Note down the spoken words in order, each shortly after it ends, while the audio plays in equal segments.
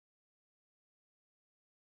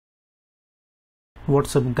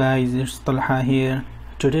What's up guys, it's Talha here.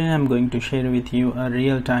 Today I'm going to share with you a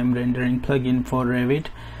real-time rendering plugin for Revit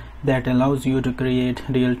that allows you to create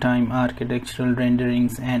real-time architectural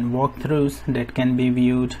renderings and walkthroughs that can be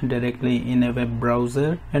viewed directly in a web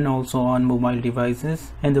browser and also on mobile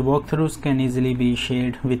devices. And the walkthroughs can easily be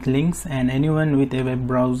shared with links, and anyone with a web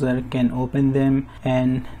browser can open them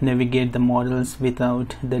and navigate the models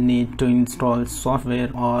without the need to install software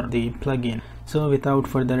or the plugin. So without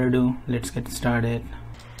further ado, let's get started.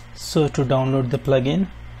 So to download the plugin,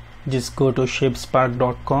 just go to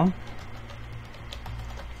shapespark.com,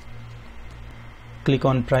 click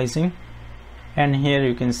on pricing, and here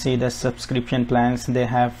you can see the subscription plans they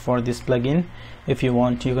have for this plugin. If you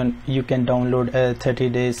want, you can download a 30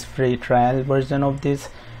 days free trial version of this.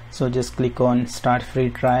 So just click on start free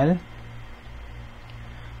trial,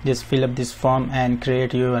 just fill up this form and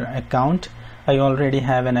create your account. I already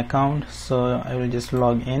have an account, so I will just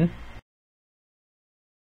log in.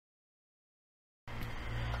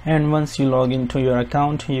 And once you log into your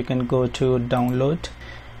account, you can go to download,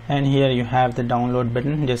 and here you have the download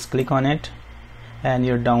button. Just click on it and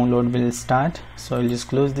your download will start. So I'll just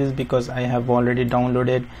close this because I have already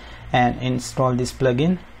downloaded and installed this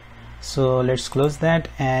plugin. So let's close that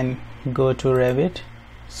and go to Revit.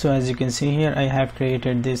 So as you can see here, I have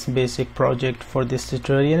created this basic project for this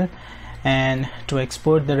tutorial. And to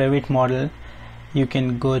export the Revit model, you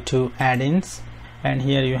can go to add-ins, and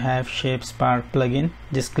here you have Shapespark plugin.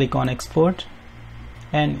 Just click on export,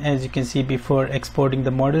 and as you can see, before exporting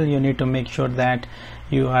the model you need to make sure that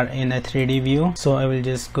you are in a 3D view. So I will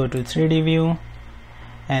just go to 3D view,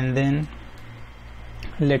 and then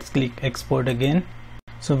let's click export again.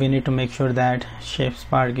 So we need to make sure that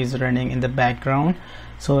Shapespark is running in the background.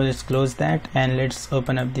 So let's close that and let's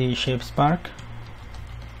open up the Shapespark.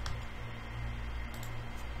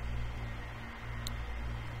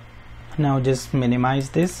 Now just minimize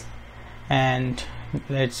this and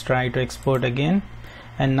let's try to export again,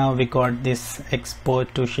 and now we got this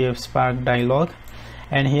export to Shapespark dialog,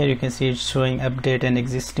 and here you can see it's showing update an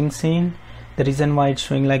existing scene. The reason why it's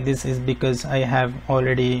showing like this is because I have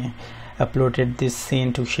already uploaded this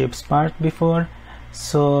scene to Shapespark before.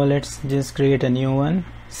 So let's just create a new one.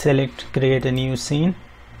 Select create a new scene,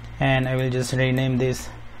 and I will just rename this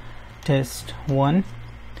test 1,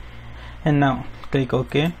 and now click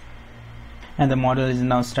OK. And the model is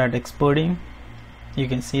now start exporting. You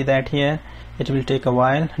can see that here it will take a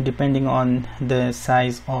while depending on the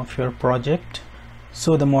size of your project.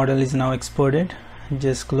 So the model is now exported.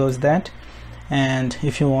 Just close that, and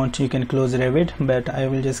if you want you can close Revit, but I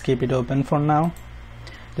will just keep it open for now.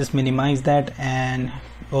 Just minimize that and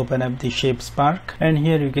open up the Shapespark, and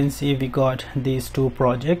here you can see we got these two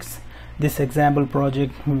projects. This example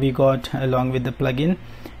project we got along with the plugin,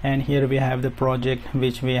 and here we have the project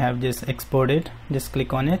which we have just exported. Just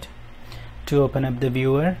click on it to open up the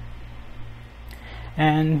viewer,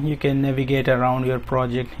 and you can navigate around your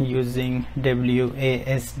project using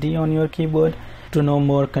WASD on your keyboard. To know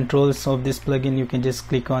more controls of this plugin, you can just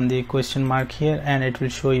click on the question mark here, and it will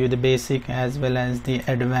show you the basic as well as the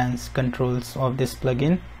advanced controls of this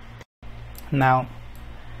plugin. Now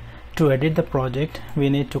to edit the project, we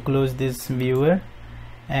need to close this viewer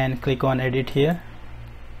and click on edit here,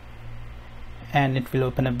 and it will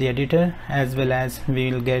open up the editor, as well as we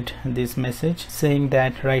will get this message saying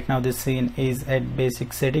that right now the scene is at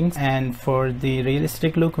basic settings, and for the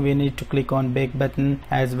realistic look we need to click on bake button,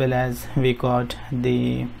 as well as we got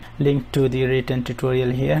the link to the written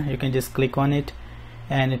tutorial here. You can just click on it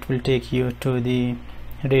and it will take you to the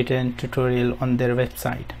written tutorial on their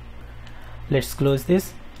website. Let's close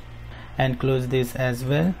this and close this as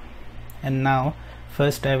well. And now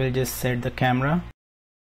first I will just set the camera.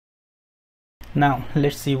 Now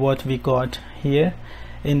let's see what we got here.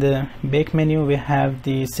 In the bake menu we have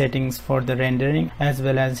the settings for the rendering, as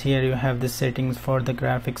well as here you have the settings for the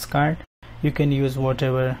graphics card. You can use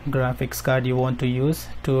whatever graphics card you want to use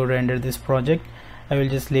to render this project. I will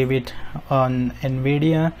just leave it on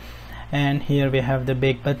NVIDIA, and here we have the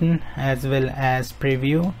bake button as well as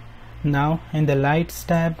preview. Now in the lights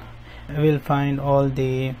tab we'll find all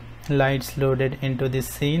the lights loaded into this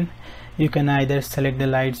scene. You can either select the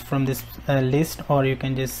lights from this list, or you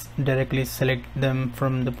can just directly select them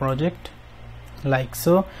from the project like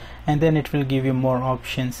so, and then it will give you more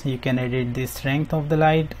options. You can edit the strength of the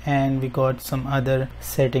light, and we got some other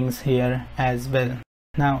settings here as well.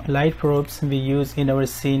 Now light probes we use in our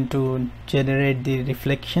scene to generate the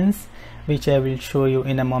reflections, which I will show you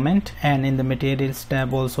in a moment. And in the materials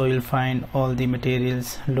tab also you'll find all the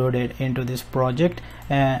materials loaded into this project.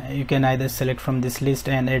 You can either select from this list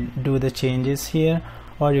and do the changes here,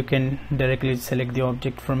 or you can directly select the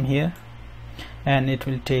object from here. and it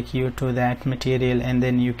will take you to that material, and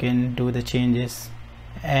then you can do the changes.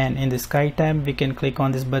 And in the sky tab we can click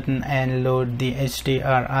on this button and load the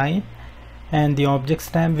HDRI, and the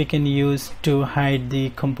objects tab we can use to hide the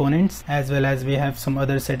components, as well as we have some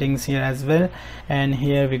other settings here as well. And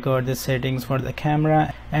here we got the settings for the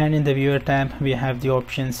camera, and in the viewer tab we have the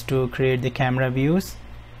options to create the camera views.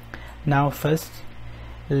 Now first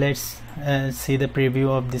let's see the preview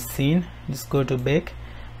of this scene. Just go to back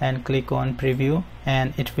and click on preview,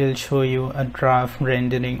 and it will show you a draft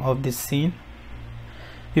rendering of this scene.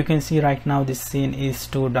 You can see right now this scene is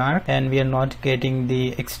too dark and we are not getting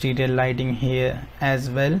the exterior lighting here as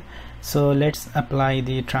well. So let's apply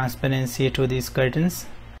the transparency to these curtains.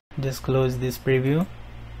 Just close this preview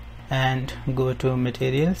and go to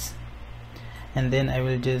materials, and then I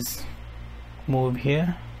will just move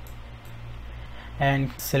here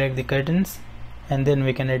and select the curtains, and then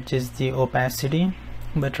we can adjust the opacity.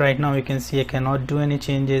 But right now you can see I cannot do any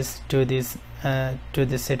changes to this to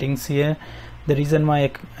the settings here. The reason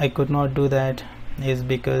why I could not do that is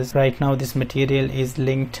because right now this material is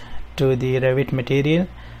linked to the Revit material.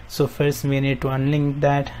 So first we need to unlink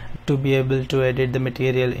that to be able to edit the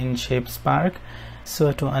material in Shapespark.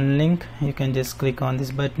 So to unlink, you can just click on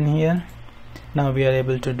this button here. Now we are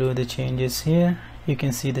able to do the changes here. You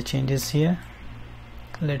can see the changes here.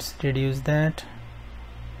 Let's reduce that.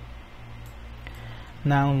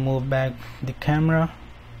 Now move back the camera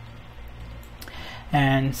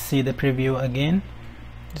and see the preview again.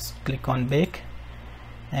 Just click on back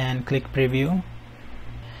and click preview.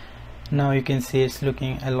 Now you can see it's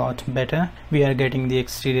looking a lot better. We are getting the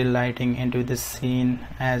exterior lighting into the scene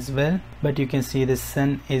as well, but you can see the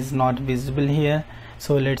sun is not visible here.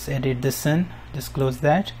 So let's edit the sun. Just close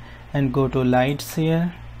that and go to lights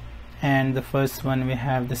here, and the first one we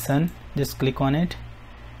have the sun. Just click on it,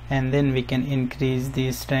 and then we can increase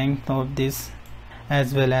the strength of this,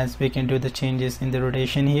 as well as we can do the changes in the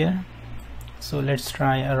rotation here. So let's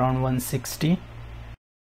try around 160.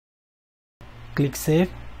 Click save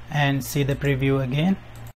and see the preview again.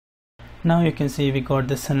 Now you can see we got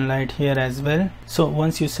the sunlight here as well. So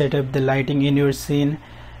once you set up the lighting in your scene,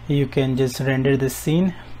 you can just render the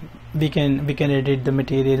scene. We can edit the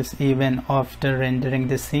materials even after rendering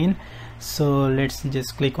the scene. So let's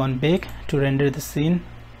just click on bake to render the scene,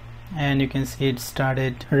 and you can see it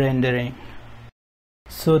started rendering.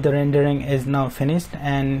 So the rendering is now finished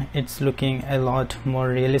and it's looking a lot more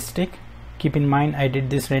realistic. Keep in mind I did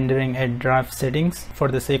this rendering at draft settings. For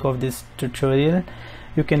the sake of this tutorial,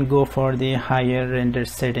 you can go for the higher render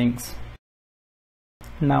settings.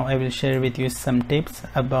 Now I will share with you some tips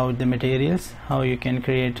about the materials, how you can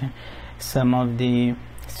create some of the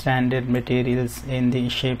standard materials in the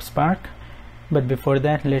Shapespark. But before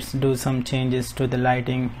that, let's do some changes to the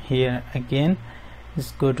lighting here again.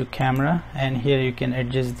 Just go to camera, and here you can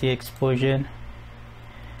adjust the exposure.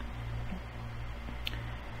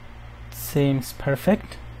 Seems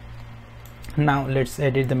perfect. Now let's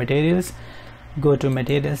edit the materials. Go to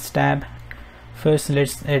materials tab. First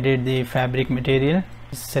let's edit the fabric material.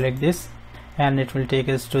 Select this and it will take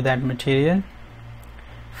us to that material.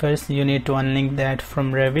 First you need to unlink that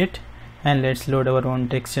from Revit, and let's load our own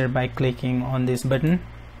texture by clicking on this button.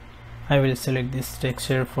 I will select this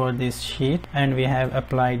texture for this sheet, and we have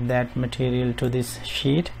applied that material to this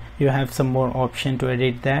sheet. You have some more option to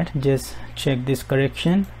edit that. Just check this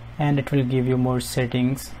correction and it will give you more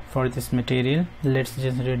settings for this material. Let's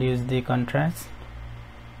just reduce the contrast.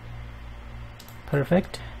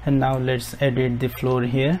 Perfect. And now let's edit the floor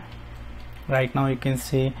here. Right now you can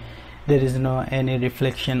see there is no any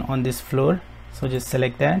reflection on this floor, so just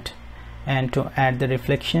select that. And to add the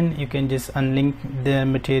reflection, you can just unlink the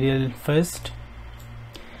material first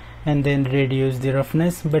and then reduce the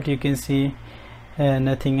roughness, but you can see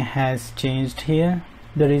nothing has changed here.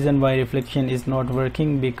 The reason why reflection is not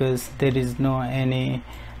working because there is no any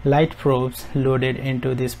light probes loaded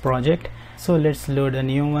into this project. So let's load a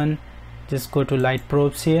new one. Just go to light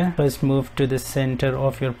probes here. First move to the center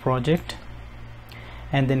of your project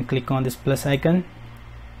and then click on this plus icon.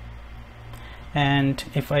 And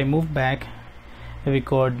if I move back, we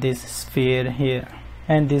got this sphere here,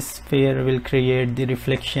 and this sphere will create the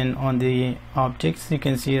reflection on the objects. You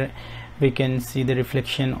can see we can see the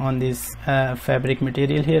reflection on this fabric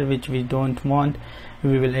material here, which we don't want.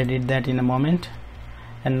 We will edit that in a moment.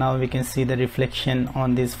 And now we can see the reflection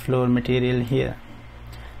on this floor material here.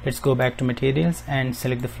 Let's go back to materials and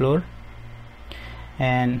select the floor,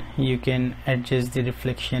 and you can adjust the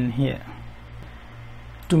reflection here.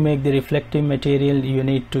 To make the reflective material, you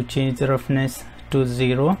need to change the roughness to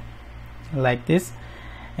 0 like this,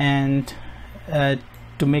 and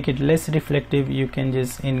to make it less reflective, you can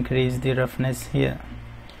just increase the roughness here.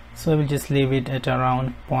 So I will just leave it at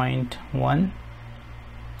around 0.1.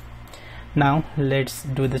 Now let's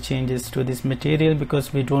do the changes to this material,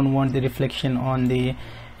 because we don't want the reflection on the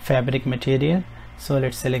fabric material. So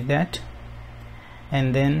let's select that,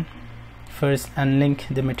 and then first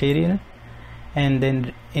unlink the material and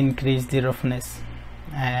then increase the roughness,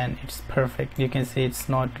 and it's perfect. You can see it's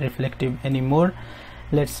not reflective anymore.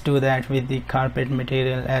 Let's do that with the carpet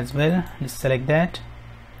material as well. Just select that,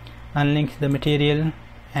 unlink the material,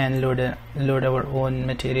 and load our own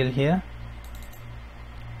material here,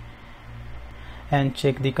 and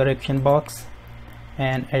check the correction box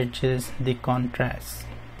and adjust the contrast.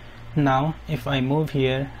 Now if I move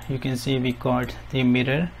here, you can see we got the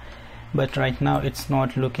mirror, but right now it's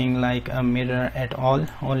not looking like a mirror at all,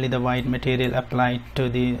 only the white material applied to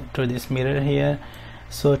this mirror here.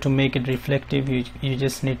 So to make it reflective, you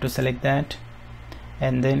just need to select that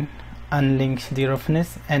and then unlink the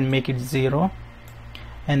roughness and make it 0,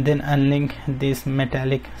 and then unlink this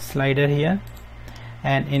metallic slider here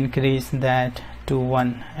and increase that to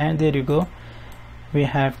 1, and there you go, we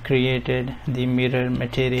have created the mirror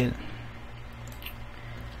material.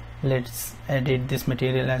 Let's edit this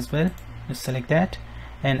material as well. Just select that,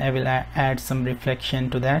 and I will add some reflection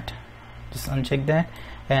to that. Just uncheck that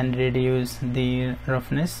and reduce the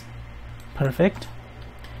roughness. Perfect.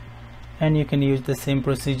 And you can use the same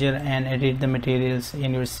procedure and edit the materials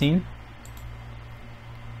in your scene.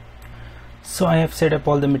 So I have set up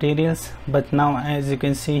all the materials, but now as you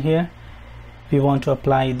can see here, we want to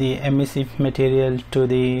apply the emissive material to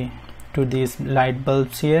these light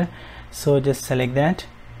bulbs here. So just select that,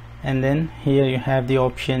 and then here you have the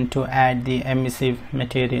option to add the emissive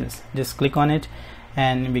materials. Just click on it,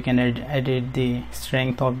 and we can edit the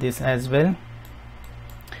strength of this as well.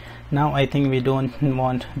 Now I think we don't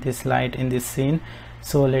want this light in this scene,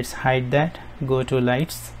 so let's hide that. Go to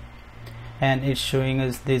lights, and it's showing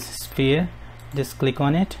us this sphere. Just click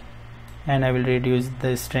on it, and I will reduce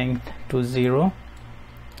the strength to 0.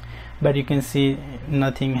 But you can see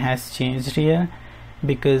nothing has changed here,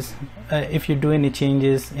 because if you do any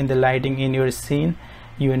changes in the lighting in your scene,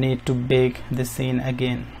 you need to bake the scene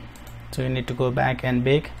again. So you need to go back and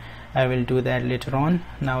bake. I will do that later on.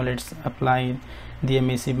 Now let's apply the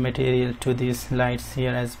emissive material to these lights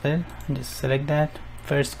here as well. Just select that.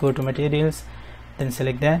 First go to materials, then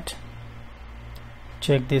select that,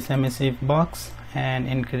 check this emissive box and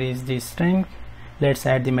increase the strength. Let's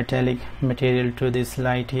add the metallic material to this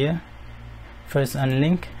light here. First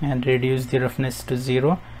unlink and reduce the roughness to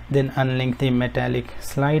 0, then unlink the metallic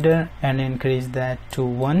slider and increase that to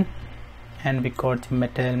 1, and we got the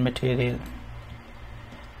metal material.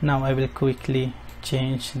 Now I will quickly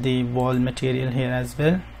change the wall material here as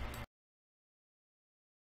well.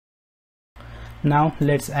 Now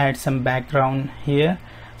let's add some background here.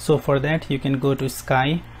 So for that you can go to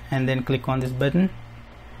sky and then click on this button,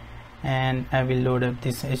 and I will load up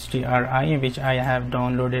this HDRI which I have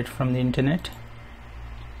downloaded from the internet,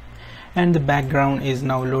 and the background is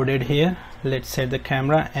now loaded here. Let's set the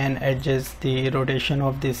camera and adjust the rotation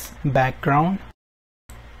of this background.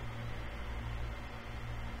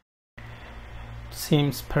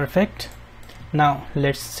 Seems perfect. Now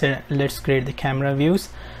let's create the camera views.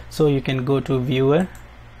 So you can go to viewer,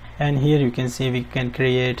 and here you can see we can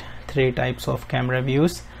create 3 types of camera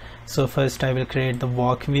views. So first I will create the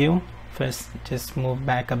walk view. First just move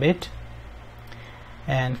back a bit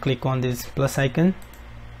and click on this plus icon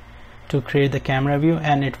to create the camera view,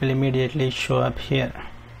 and it will immediately show up here.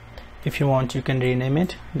 If you want, you can rename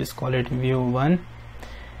it. Just call it view 1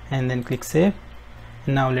 and then click save.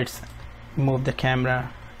 Now let's move the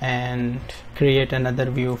camera and create another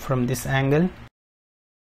view from this angle.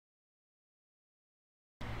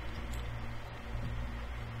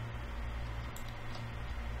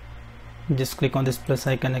 Just click on this plus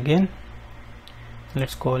icon again.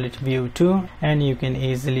 Let's call it view 2, and you can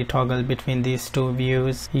easily toggle between these 2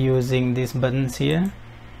 views using these buttons here.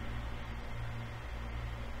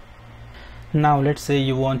 Now let's say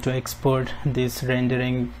you want to export this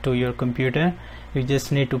rendering to your computer. You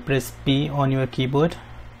just need to press P on your keyboard,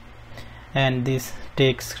 and this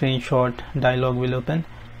take screenshot dialog will open.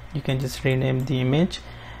 You can just rename the image,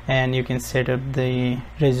 and you can set up the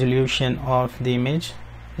resolution of the image.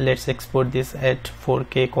 Let's export this at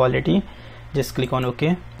 4K quality. Just click on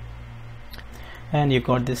OK, and you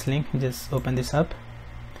got this link. Just open this up,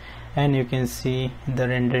 and you can see the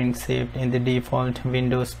rendering saved in the default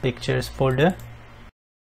Windows Pictures folder.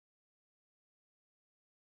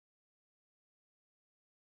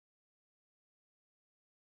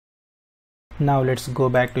 Now let's go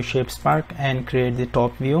back to Shapespark and create the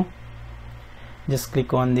top view. just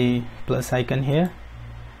click on the plus icon here,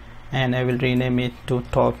 and I will rename it to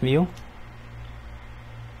top view.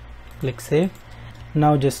 Click save.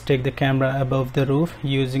 Now just take the camera above the roof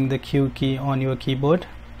using the Q key on your keyboard,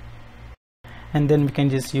 and then we can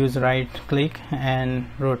just use right click and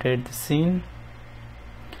rotate the scene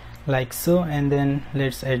like so, and then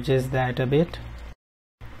let's adjust that a bit.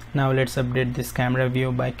 Now let's update this camera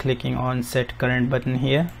view by clicking on set current button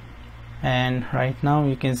here, and right now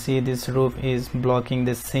you can see this roof is blocking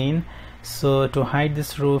the scene. So to hide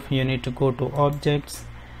this roof you need to go to objects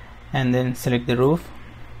and then select the roof,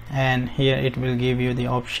 and here it will give you the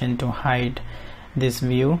option to hide this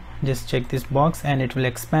view. Just check this box and it will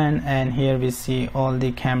expand, and here we see all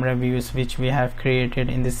the camera views which we have created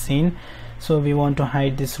in this scene. So we want to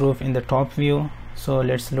hide this roof in the top view, so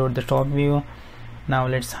let's load the top view. Now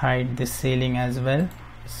let's hide this ceiling as well.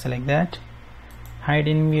 Select that, hide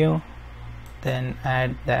in view, then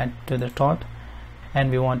add that to the top, and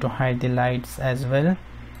we want to hide the lights as well.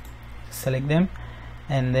 Select them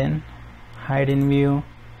and then hide in view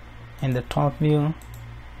in the top view.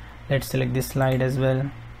 Let's select this slide as well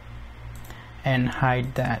and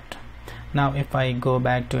hide that. Now if I go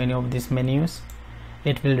back to any of these menus,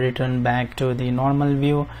 it will return back to the normal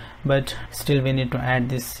view, but still we need to add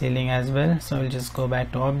this ceiling as well. So we'll just go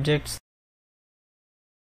back to objects,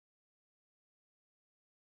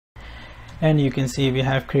 and you can see we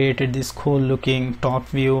have created this cool looking top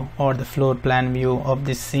view or the floor plan view of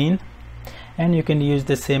this scene. And you can use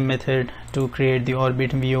the same method to create the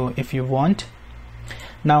orbit view if you want.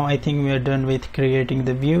 Now I think we are done with creating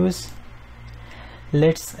the views.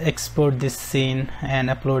 Let's export this scene and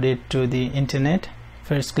upload it to the internet.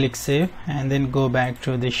 First click save and then go back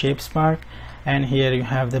to the Shapespark, and here you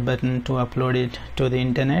have the button to upload it to the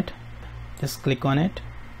internet. Just click on it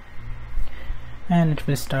and it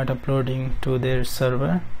will start uploading to their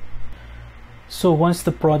server. So once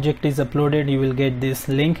the project is uploaded, you will get this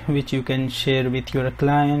link which you can share with your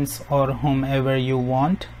clients or whomever you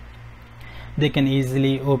want. They can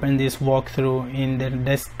easily open this walkthrough in their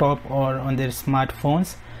desktop or on their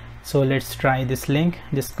smartphones. So let's try this link.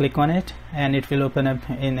 Just click on it and it will open up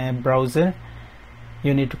in a browser.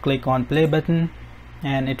 You need to click on play button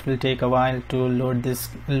and it will take a while to load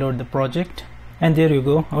the project. And there you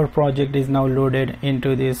go, our project is now loaded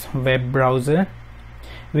into this web browser.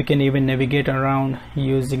 We can even navigate around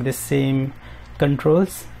using the same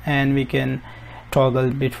controls, and we can toggle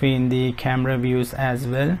between the camera views as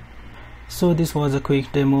well. So this was a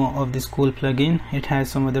quick demo of this cool plugin. It has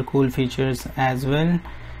some other cool features as well,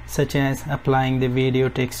 such as applying the video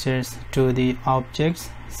textures to the objects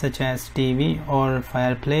such as TV or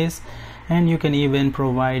fireplace, and you can even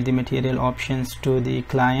provide the material options to the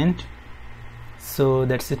client. So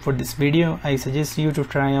that's it for this video. I suggest you to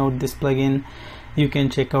try out this plugin. You can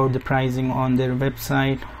check out the pricing on their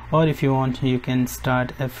website, or if you want you can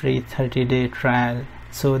start a free 30-day trial.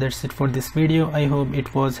 So that's it for this video. I hope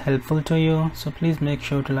it was helpful to you. So please make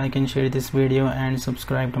sure to like and share this video and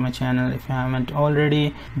subscribe to my channel if you haven't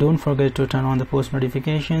already. Don't forget to turn on the post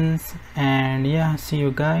notifications, and yeah, see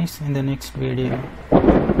you guys in the next video.